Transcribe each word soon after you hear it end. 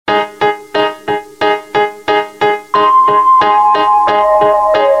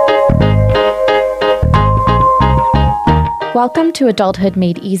Welcome to Adulthood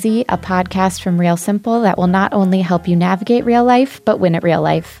Made Easy, a podcast from Real Simple that will not only help you navigate real life, but win at real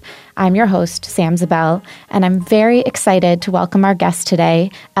life. I'm your host, Sam Zabel, and I'm very excited to welcome our guest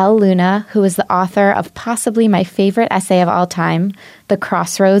today, Elle Luna, who is the author of possibly my favorite essay of all time, The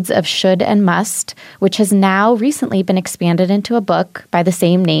Crossroads of Should and Must, which has now recently been expanded into a book by the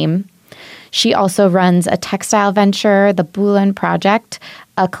same name. She also runs a textile venture, the Bulan Project,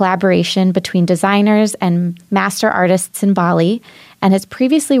 a collaboration between designers and master artists in Bali, and has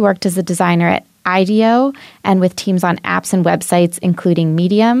previously worked as a designer at IDEO and with teams on apps and websites, including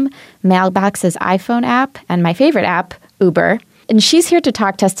Medium, Mailbox's iPhone app, and my favorite app, Uber. And she's here to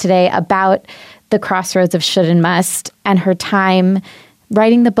talk to us today about the crossroads of should and must and her time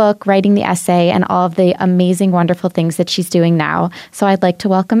writing the book, writing the essay, and all of the amazing, wonderful things that she's doing now. So I'd like to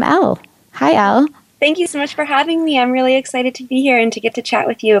welcome Elle. Hi, Elle. Thank you so much for having me. I'm really excited to be here and to get to chat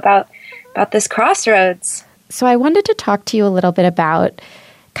with you about this crossroads. So I wanted to talk to you a little bit about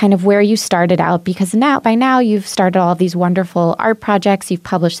kind of where you started out, because by now you've started all of these wonderful art projects. You've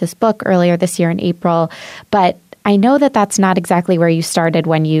published this book earlier this year in April, but I know that that's not exactly where you started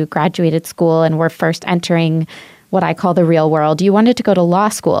when you graduated school and were first entering what I call the real world. You wanted to go to law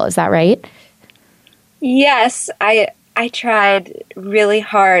school, is that right? Yes, I tried really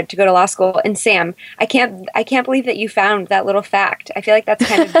hard to go to law school. And Sam, I can't believe that you found that little fact. I feel like that's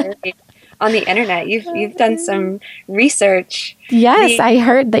kind of buried on the internet. You've done some research. Yes, I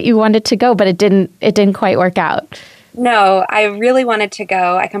heard that you wanted to go, but it didn't quite work out. No, I really wanted to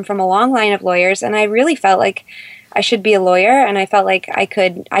go. I come from a long line of lawyers, and I really felt like I should be a lawyer, and I felt like I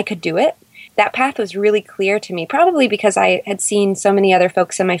could do it. That path was really clear to me, probably because I had seen so many other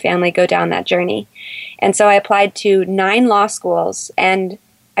folks in my family go down that journey. And so I applied to 9 law schools, and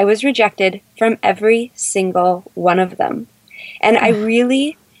I was rejected from every single one of them. And I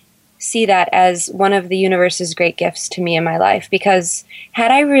really see that as one of the universe's great gifts to me in my life, because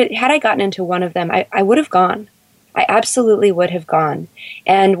had I gotten into one of them, I would have gone. I absolutely would have gone.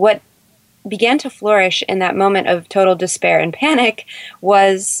 And what began to flourish in that moment of total despair and panic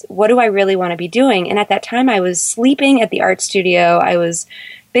was, what do I really want to be doing? And at that time, I was sleeping at the art studio. I was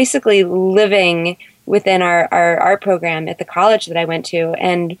basically living within our art program at the college that I went to.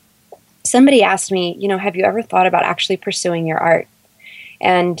 And somebody asked me, have you ever thought about actually pursuing your art?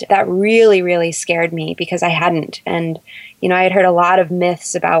 And that really, really scared me because I hadn't. And, I had heard a lot of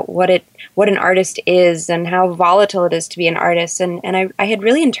myths about what an artist is and how volatile it is to be an artist. And I had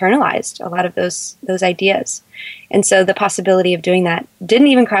really internalized a lot of those ideas. And so the possibility of doing that didn't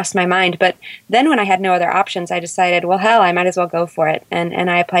even cross my mind. But then when I had no other options, I decided, well, hell, I might as well go for it. And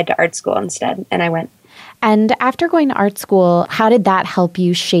I applied to art school instead, and I went. And after going to art school, how did that help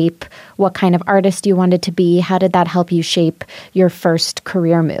you shape what kind of artist you wanted to be? How did that help you shape your first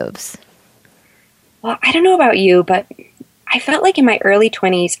career moves? Well, I don't know about you, but I felt like in my early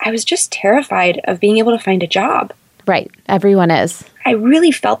 20s, I was just terrified of being able to find a job. Right. Everyone is. I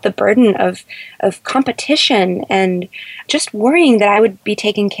really felt the burden of competition and just worrying that I would be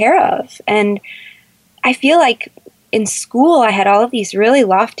taken care of. And I feel like in school, I had all of these really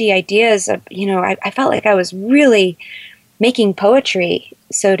lofty ideas of, I felt like I was really making poetry,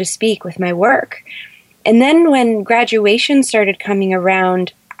 so to speak, with my work. And then when graduation started coming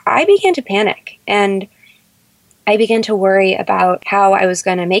around, I began to panic, and I began to worry about how I was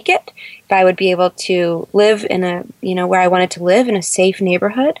going to make it, if I would be able to live in where I wanted to live in a safe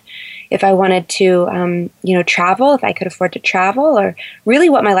neighborhood, if I wanted to, travel, if I could afford to travel, or really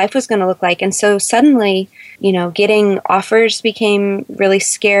what my life was going to look like. And so suddenly, getting offers became really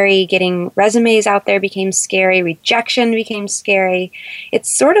scary, getting resumes out there became scary, rejection became scary. It's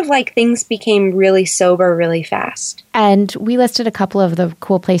sort of like things became really sober really fast. And we listed a couple of the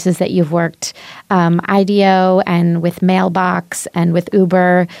cool places that you've worked, IDEO and with Mailbox and with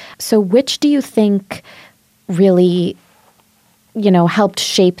Uber. So which do you think really helped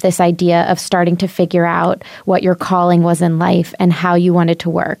shape this idea of starting to figure out what your calling was in life and how you wanted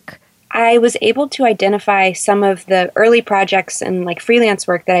to work? I was able to identify some of the early projects and freelance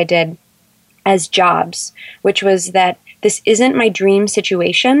work that I did as jobs, which was that this isn't my dream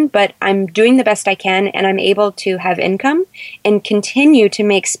situation, but I'm doing the best I can, and I'm able to have income and continue to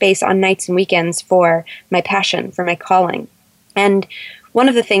make space on nights and weekends for my passion, for my calling. And one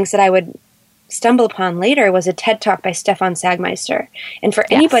of the things that I would stumble upon later was a TED Talk by Stefan Sagmeister. And for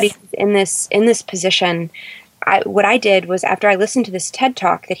anybody in this position, what I did was, after I listened to this TED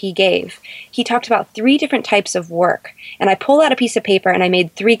Talk that he gave, he talked about 3 different types of work. And I pulled out a piece of paper and I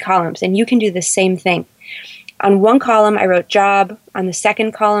made 3 columns, and you can do the same thing. On one column, I wrote job. On the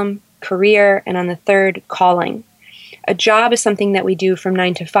second column, career. And on the third, calling. A job is something that we do from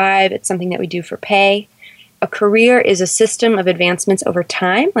 9 to 5. It's something that we do for pay. a career is a system of advancements over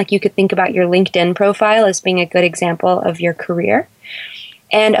time. Like you could think about your LinkedIn profile as being a good example of your career.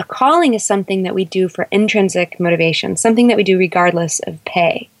 And a calling is something that we do for intrinsic motivation, something that we do regardless of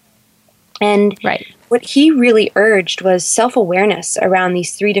pay. And what he really urged was self-awareness around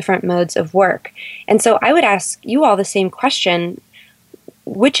these three different modes of work. And so I would ask you all the same question.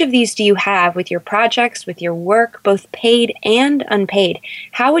 Which of these do you have with your projects, with your work, both paid and unpaid?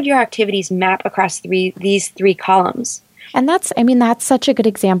 How would your activities map across these three columns? And that's such a good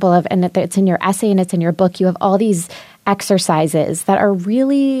example of, and it's in your essay and it's in your book, you have all these exercises that are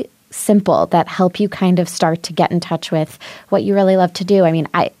really simple that help you kind of start to get in touch with what you really love to do. I mean,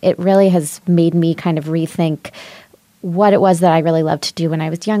 it really has made me kind of rethink what it was that I really loved to do when I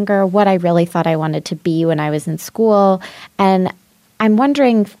was younger, what I really thought I wanted to be when I was in school. And I'm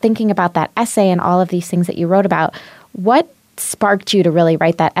wondering, thinking about that essay and all of these things that you wrote about, what sparked you to really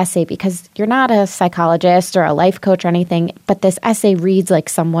write that essay? Because you're not a psychologist or a life coach or anything, but this essay reads like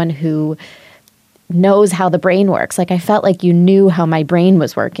someone who knows how the brain works. Like I felt like you knew how my brain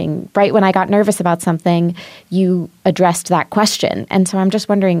was working. Right when I got nervous about something, you addressed that question. And so I'm just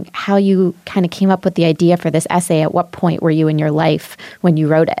wondering how you kind of came up with the idea for this essay. At what point were you in your life when you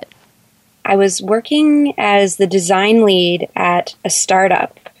wrote it? I was working as the design lead at a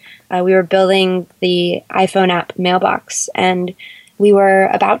startup. We were building the iPhone app Mailbox, and we were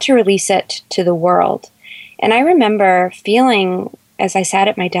about to release it to the world. And I remember feeling, as I sat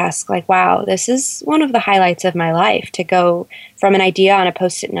at my desk, like, wow, this is one of the highlights of my life, to go from an idea on a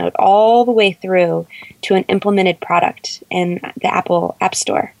Post-it note all the way through to an implemented product in the Apple App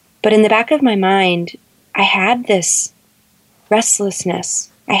Store. But in the back of my mind, I had this restlessness.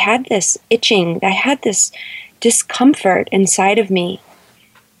 I had this itching. I had this discomfort inside of me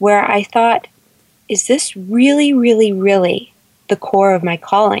where I thought, is this really, really, really the core of my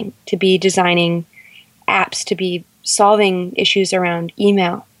calling, to be designing apps, to be solving issues around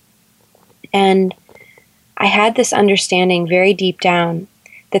email? And I had this understanding very deep down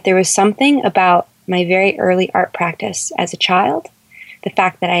that there was something about my very early art practice as a child, the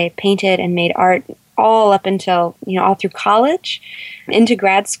fact that I painted and made art all up until, all through college, into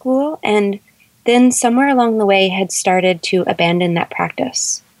grad school, and then somewhere along the way had started to abandon that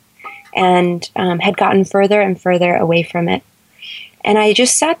practice and had gotten further and further away from it. And I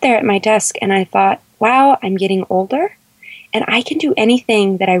just sat there at my desk and I thought, wow, I'm getting older and I can do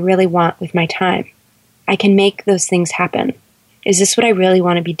anything that I really want with my time. I can make those things happen. Is this what I really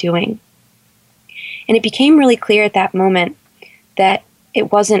want to be doing? And it became really clear at that moment that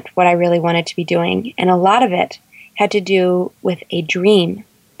it wasn't what I really wanted to be doing. And a lot of it had to do with a dream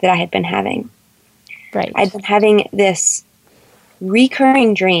that I had been having. Right. I'd been having this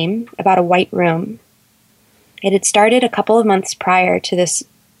recurring dream about a white room. It had started a couple of months prior to this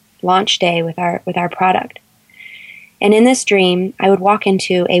launch day with our product. And in this dream, I would walk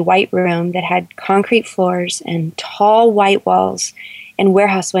into a white room that had concrete floors and tall white walls and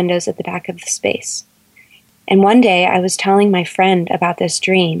warehouse windows at the back of the space. And one day I was telling my friend about this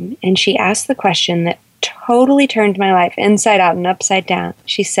dream, and she asked the question that totally turned my life inside out and upside down.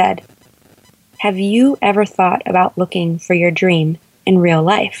 She said, "Have you ever thought about looking for your dream in real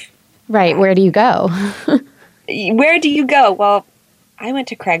life?" Right. Where do you go? Where do you go? Well, I went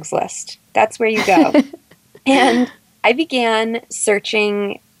to Craigslist. That's where you go. And I began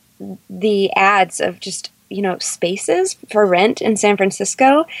searching the ads of just, spaces for rent in San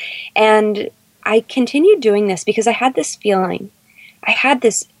Francisco. And I continued doing this because I had this feeling. I had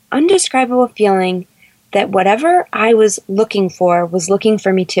this undescribable feeling that whatever I was looking for was looking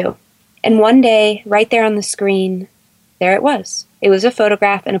for me too. And one day, right there on the screen, there it was. It was a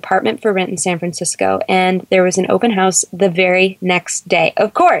photograph, an apartment for rent in San Francisco, and there was an open house the very next day.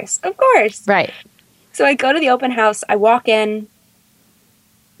 Of course. Right. So I go to the open house, I walk in,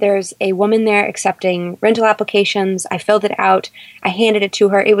 there's a woman there accepting rental applications. I filled it out. I handed it to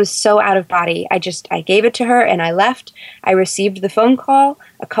her. It was so out of body. I gave it to her and I left. I received the phone call.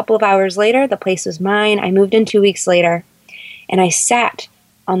 A couple of hours later, the place was mine. I moved in 2 weeks later, and I sat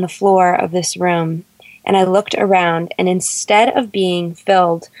on the floor of this room and I looked around, and instead of being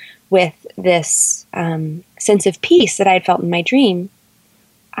filled with this sense of peace that I had felt in my dream,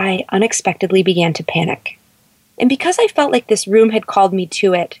 I unexpectedly began to panic. And because I felt like this room had called me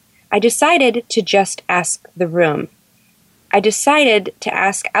to it, I decided to just ask the room. I decided to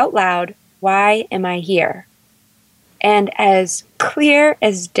ask out loud, "Why am I here?" And as clear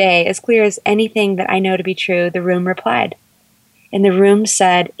as day, as clear as anything that I know to be true, the room replied. And the room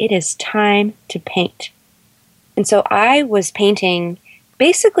said, "It is time to paint." And so I was painting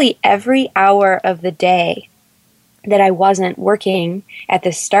basically every hour of the day that I wasn't working at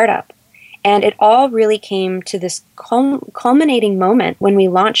this startup. And it all really came to this culminating moment when we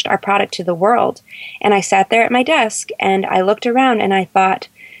launched our product to the world. And I sat there at my desk and I looked around and I thought,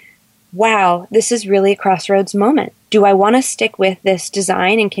 wow, this is really a crossroads moment. Do I want to stick with this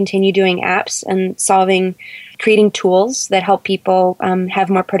design and continue doing apps and creating tools that help people have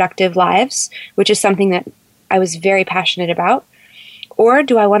more productive lives, which is something that I was very passionate about? Or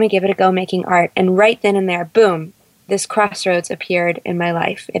do I want to give it a go making art? And right then and there, boom, this crossroads appeared in my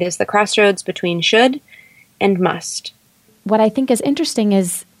life. It is the crossroads between should and must. What I think is interesting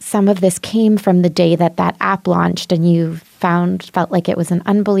is some of this came from the day that app launched and you felt like it was an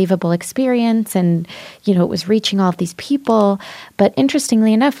unbelievable experience and, it was reaching all of these people. But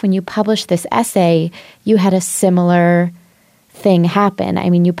interestingly enough, when you published this essay, you had a similar thing happen. I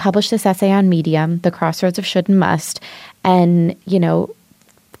mean, you published this essay on Medium, The Crossroads of Should and Must, and,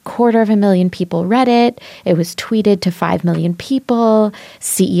 250,000 people read it. It was tweeted to 5 million people.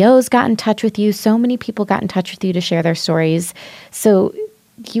 CEOs got in touch with you. So many people got in touch with you to share their stories. So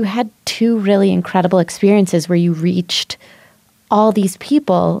you had two really incredible experiences where you reached all these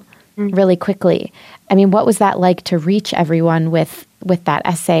people really quickly. I mean, what was that like to reach everyone with that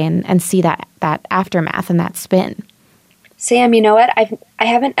essay and see that aftermath and that spin? Sam, you know what? I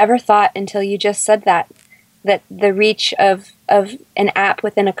haven't ever thought until you just said that the reach of an app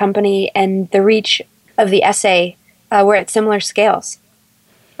within a company and the reach of the essay were at similar scales.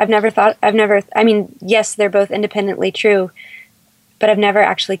 Yes, they're both independently true, but I've never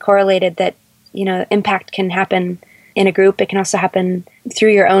actually correlated that, impact can happen in a group. It can also happen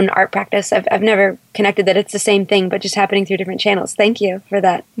through your own art practice. I've never connected that it's the same thing, but just happening through different channels. Thank you for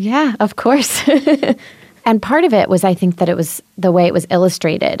that. Yeah, of course. And part of it was, I think, that it was the way it was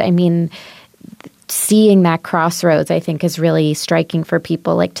illustrated. I mean, seeing that crossroads, I think, is really striking for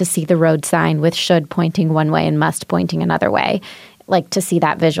people, like to see the road sign with should pointing one way and must pointing another way. Like to see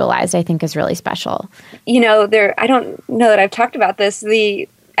that visualized, I think, is really special. I don't know that I've talked about this.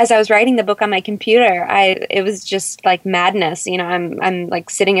 As I was writing the book on my computer, it was just like madness. I'm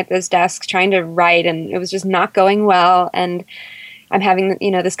like sitting at this desk trying to write, and it was just not going well. And I'm having,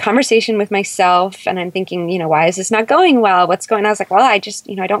 this conversation with myself, and I'm thinking, why is this not going well? What's going on? I was like, well, I just,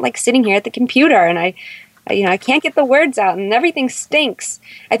 I don't like sitting here at the computer, and I can't get the words out, and everything stinks.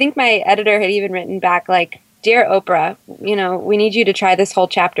 I think my editor had even written back like, "Dear Oprah, we need you to try this whole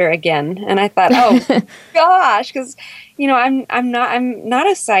chapter again." And I thought, oh gosh, because I'm not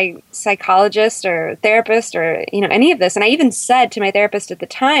a psychologist or therapist or any of this. And I even said to my therapist at the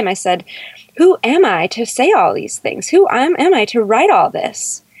time, I said, "Who am I to say all these things? Who am I to write all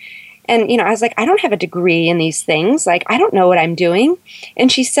this?" And I was like, "I don't have a degree in these things. Like, I don't know what I'm doing."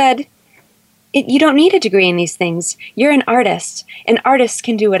 And she said, "You don't need a degree in these things. You're an artist, and artists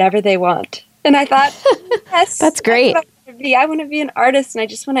can do whatever they want." And I thought, yes, that's great. I want to be an artist, and I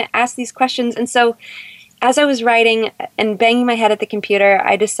just want to ask these questions. And so as I was writing and banging my head at the computer,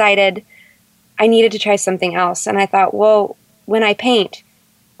 I decided I needed to try something else. And I thought, well, when I paint,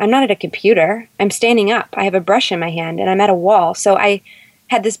 I'm not at a computer. I'm standing up. I have a brush in my hand, and I'm at a wall. So I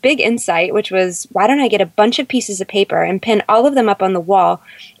had this big insight, which was, why don't I get a bunch of pieces of paper and pin all of them up on the wall?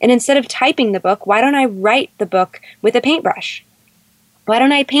 And instead of typing the book, why don't I write the book with a paintbrush? Why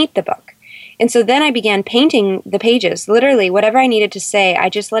don't I paint the book? And so then I began painting the pages. Literally, whatever I needed to say, I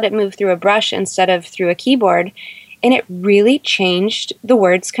just let it move through a brush instead of through a keyboard. And it really changed the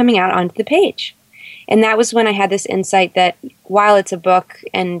words coming out onto the page. And that was when I had this insight that while it's a book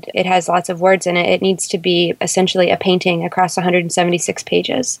and it has lots of words in it, it needs to be essentially a painting across 176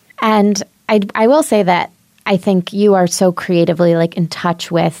 pages. And I will say that I think you are so creatively in touch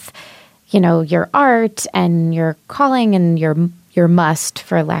with, your art and your calling and your must,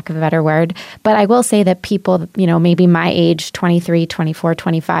 for lack of a better word. But I will say that people, maybe my age, 23, 24,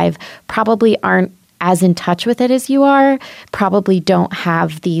 25, probably aren't as in touch with it as you are, probably don't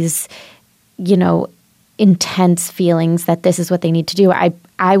have these, intense feelings that this is what they need to do.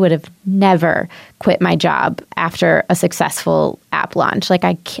 I would have never quit my job after a successful app launch.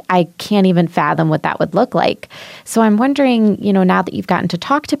 I can't even fathom what that would look like. So I'm wondering, now that you've gotten to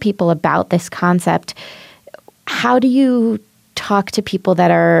talk to people about this concept, how do you talk to people that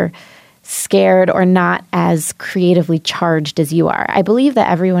are scared or not as creatively charged as you are? I believe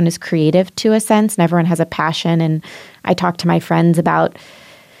that everyone is creative to a sense and everyone has a passion. And I talk to my friends about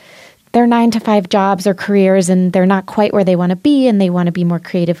their 9-to-5 jobs or careers, and they're not quite where they want to be, and they want to be more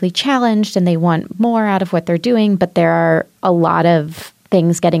creatively challenged, and they want more out of what they're doing, but there are a lot of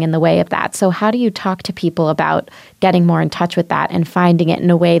things getting in the way of that. So how do you talk to people about getting more in touch with that and finding it in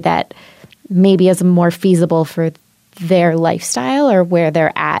a way that maybe is more feasible for their lifestyle or where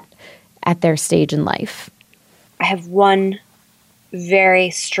they're at their stage in life? I have one very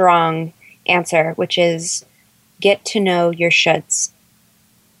strong answer, which is get to know your shoulds.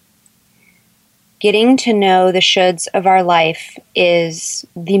 Getting to know the shoulds of our life is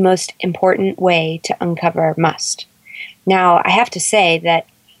the most important way to uncover must. Now, I have to say that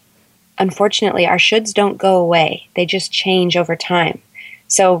unfortunately, our shoulds don't go away. They just change over time.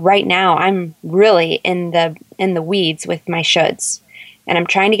 So right now, I'm really in the weeds with my shoulds. And I'm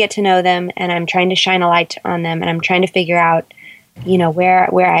trying to get to know them, and I'm trying to shine a light on them, and I'm trying to figure out,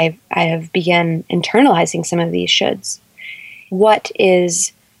 where I have begun internalizing some of these shoulds. What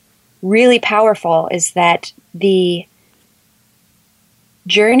is really powerful is that the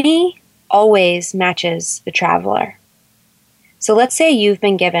journey always matches the traveler. So let's say you've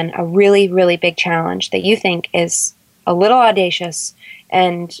been given a really, really big challenge that you think is a little audacious,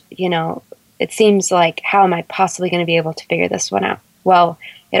 and, it seems like, how am I possibly going to be able to figure this one out? Well,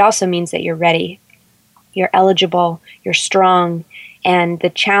 it also means that you're ready, you're eligible, you're strong, and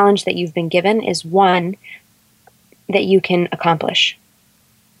the challenge that you've been given is one that you can accomplish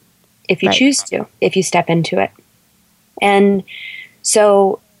if you choose to, if you step into it. And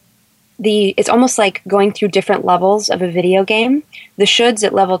so it's almost like going through different levels of a video game. The shoulds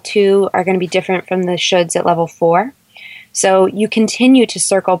at level 2 are going to be different from the shoulds at level 4. So you continue to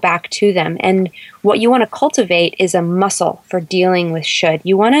circle back to them. And what you want to cultivate is a muscle for dealing with should.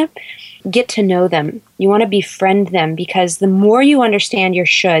 You want to get to know them. You want to befriend them, because the more you understand your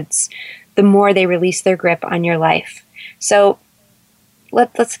shoulds, the more they release their grip on your life. So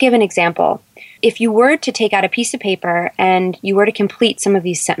let's give an example. If you were to take out a piece of paper and you were to complete some of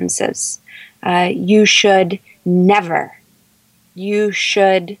these sentences, you should never, you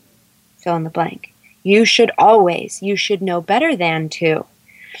should fill in the blank. You should always, you should know better than to.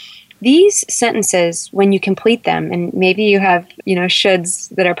 These sentences, when you complete them, and maybe you have, shoulds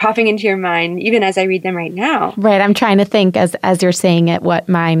that are popping into your mind, even as I read them right now. Right. I'm trying to think as you're saying it, what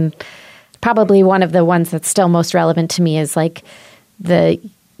mine, probably one of the ones that's still most relevant to me is like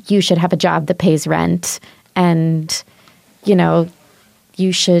you should have a job that pays rent, and,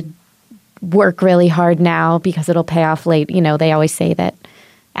 you should work really hard now because it'll pay off late. They always say that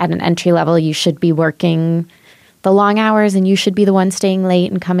at an entry level, you should be working the long hours and you should be the one staying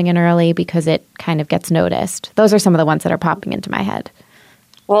late and coming in early because it kind of gets noticed. Those are some of the ones that are popping into my head.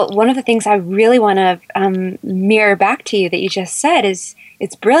 Well, one of the things I really want to mirror back to you that you just said is,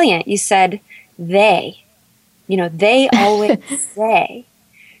 it's brilliant. You said they. They always say.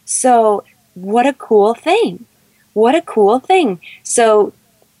 So what a cool thing. What a cool thing. So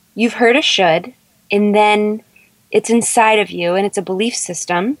you've heard a should, and then it's inside of you, and it's a belief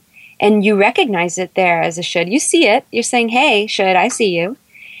system, and you recognize it there as a should. You see it. You're saying, hey, should, I see you.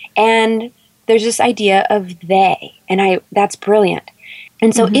 And there's this idea of they, and that's brilliant.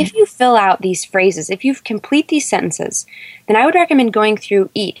 And so if you fill out these phrases, if you complete these sentences, then I would recommend going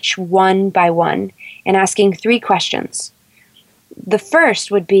through each one by one and asking 3 questions. The first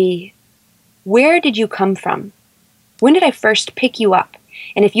would be, where did you come from? When did I first pick you up?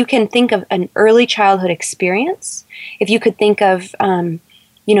 And if you can think of an early childhood experience, if you could think of,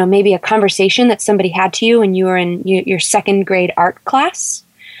 maybe a conversation that somebody had to you when you were in your 2nd grade art class.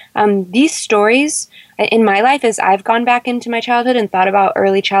 These stories in my life, as I've gone back into my childhood and thought about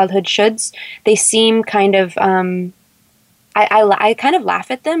early childhood shoulds, they seem kind of, I kind of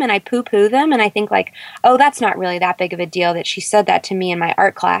laugh at them and I poo-poo them, and I think like, oh, that's not really that big of a deal that she said that to me in my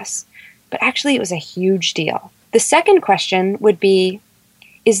art class. But actually it was a huge deal. The second question would be,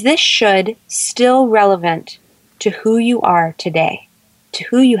 is this should still relevant to who you are today, to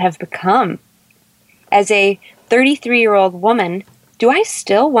who you have become? As a 33-year-old woman, do I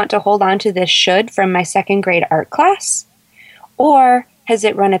still want to hold on to this should from my 2nd grade art class? Or has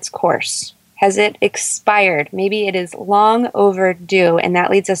it run its course? Has it expired? Maybe it is long overdue. And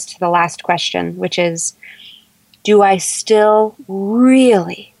that leads us to the last question, which is, do I still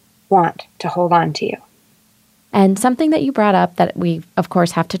really want to hold on to you? And something that you brought up that we, of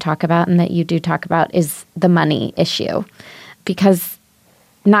course, have to talk about and that you do talk about is the money issue. Because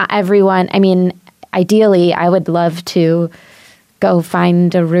not everyone, ideally, I would love to go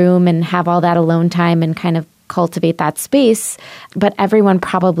find a room and have all that alone time and kind of cultivate that space. But everyone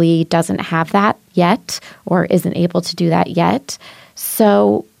probably doesn't have that yet or isn't able to do that yet.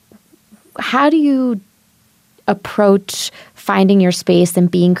 So how do you approach finding your space and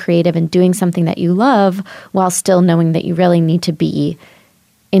being creative and doing something that you love while still knowing that you really need to be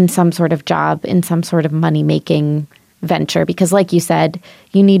in some sort of job, in some sort of money-making venture? Because like you said,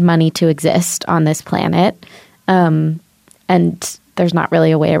 you need money to exist on this planet. And there's not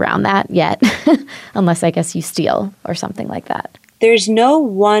really a way around that yet, unless I guess you steal or something like that. There's no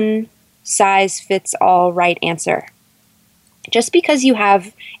one size fits all right answer Just because you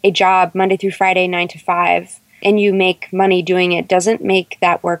have a job Monday through Friday, 9 to 5, and you make money doing it doesn't make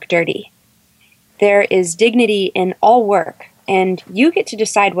that work dirty. There is dignity in all work, and you get to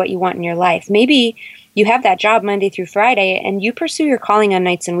decide what you want in your life. Maybe you have that job Monday through Friday and you pursue your calling on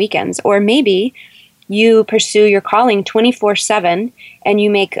nights and weekends, or maybe you pursue your calling 24/7 and you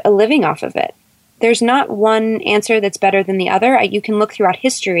make a living off of it. There's not one answer that's better than the other. You can look throughout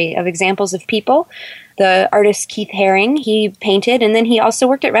history of examples of people. The artist Keith Haring, he painted, and then he also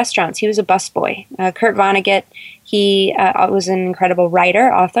worked at restaurants. He was a busboy. Kurt Vonnegut, he was an incredible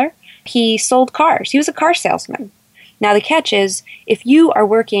writer, author. He sold cars. He was a car salesman. Now the catch is, if you are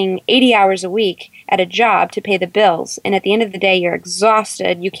working 80 hours a week at a job to pay the bills, and at the end of the day you're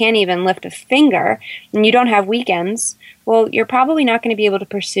exhausted, you can't even lift a finger, and you don't have weekends, well, you're probably not going to be able to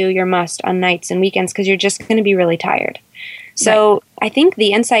pursue your must on nights and weekends because you're just going to be really tired. So right. I think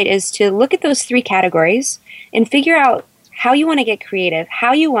the insight is to look at those three categories and figure out how you want to get creative,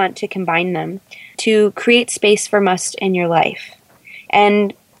 how you want to combine them to create space for must in your life.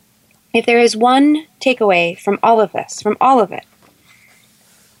 And if there is one takeaway from all of this, from all of it,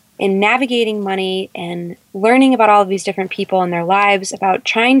 in navigating money and learning about all of these different people and their lives, about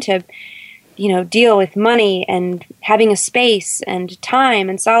trying to, deal with money and having a space and time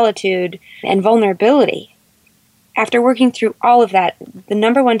and solitude and vulnerability, after working through all of that, the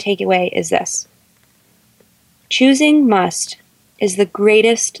number one takeaway is this. Choosing must is the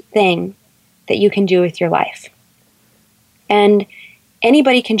greatest thing that you can do with your life. And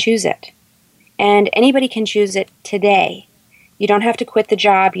anybody can choose it. And anybody can choose it today. You don't have to quit the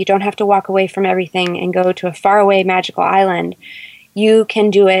job. You don't have to walk away from everything and go to a faraway magical island. You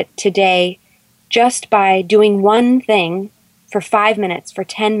can do it today just by doing one thing for 5 minutes, for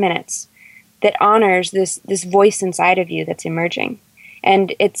 10 minutes, that honors this voice inside of you that's emerging.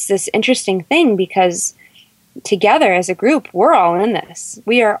 And it's this interesting thing because together as a group, we're all in this.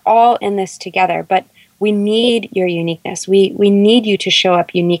 We are all in this together, but we need your uniqueness. We need you to show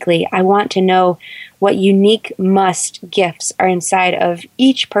up uniquely. I want to know what unique must gifts are inside of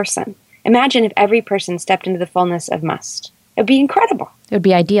each person. Imagine if every person stepped into the fullness of must. It would be incredible. It would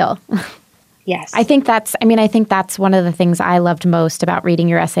be ideal. Yes. I think that's one of the things I loved most about reading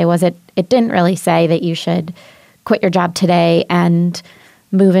your essay was it didn't really say that you should quit your job today and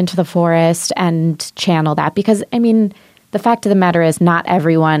move into the forest and channel that. Because, the fact of the matter is not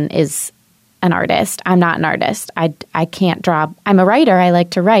everyone is an artist. I'm not an artist. I can't draw. I'm a writer. I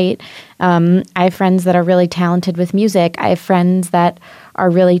like to write. I have friends that are really talented with music. I have friends that are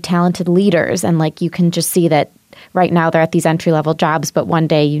really talented leaders. And you can just see that right now they're at these entry-level jobs, but one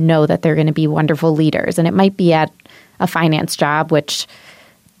day that they're going to be wonderful leaders. And it might be at a finance job, which,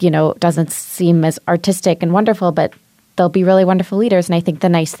 doesn't seem as artistic and wonderful, but they'll be really wonderful leaders. And I think the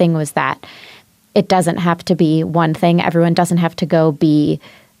nice thing was that it doesn't have to be one thing. Everyone doesn't have to go be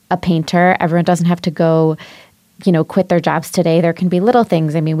a painter. Everyone doesn't have to go, quit their jobs today. There can be little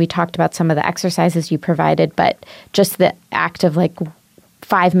things. We talked about some of the exercises you provided, but just the act of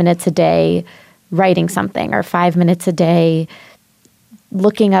 5 minutes a day writing something, or 5 minutes a day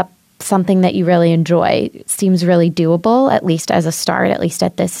looking up something that you really enjoy seems really doable, at least as a start, at least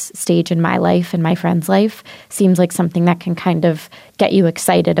at this stage in my life and my friend's life. Seems like something that can kind of get you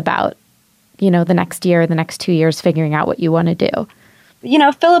excited about, the next year, the next 2 years, figuring out what you want to do.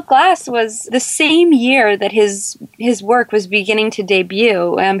 Philip Glass was the same year that his work was beginning to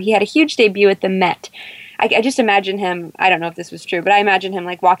debut. He had a huge debut at the Met. I just imagine him, I don't know if this was true, but I imagine him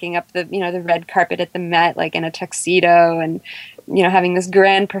walking up the red carpet at the Met, in a tuxedo and, having this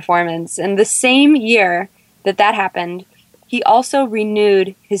grand performance. And the same year that happened, he also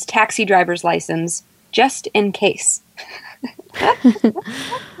renewed his taxi driver's license just in case.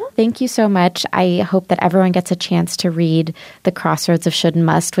 Thank you so much. I hope that everyone gets a chance to read The Crossroads of Should and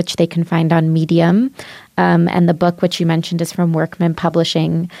Must, which they can find on Medium. And the book, which you mentioned, is from Workman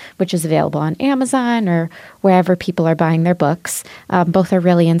Publishing, which is available on Amazon or wherever people are buying their books. Both are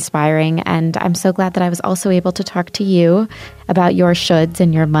really inspiring. And I'm so glad that I was also able to talk to you about your shoulds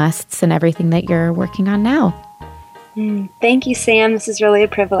and your musts and everything that you're working on now. Thank you, Sam. This is really a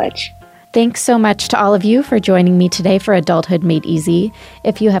privilege. Thanks so much to all of you for joining me today for Adulthood Made Easy.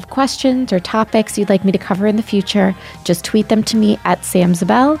 If you have questions or topics you'd like me to cover in the future, just tweet them to me at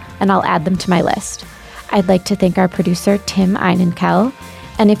 @SamZabel, and I'll add them to my list. I'd like to thank our producer, Tim Einenkel.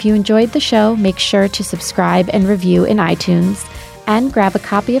 And if you enjoyed the show, make sure to subscribe and review in iTunes, and grab a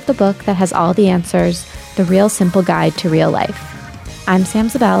copy of the book that has all the answers, The Real Simple Guide to Real Life. I'm Sam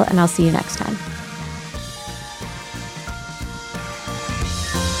Zabel, and I'll see you next time.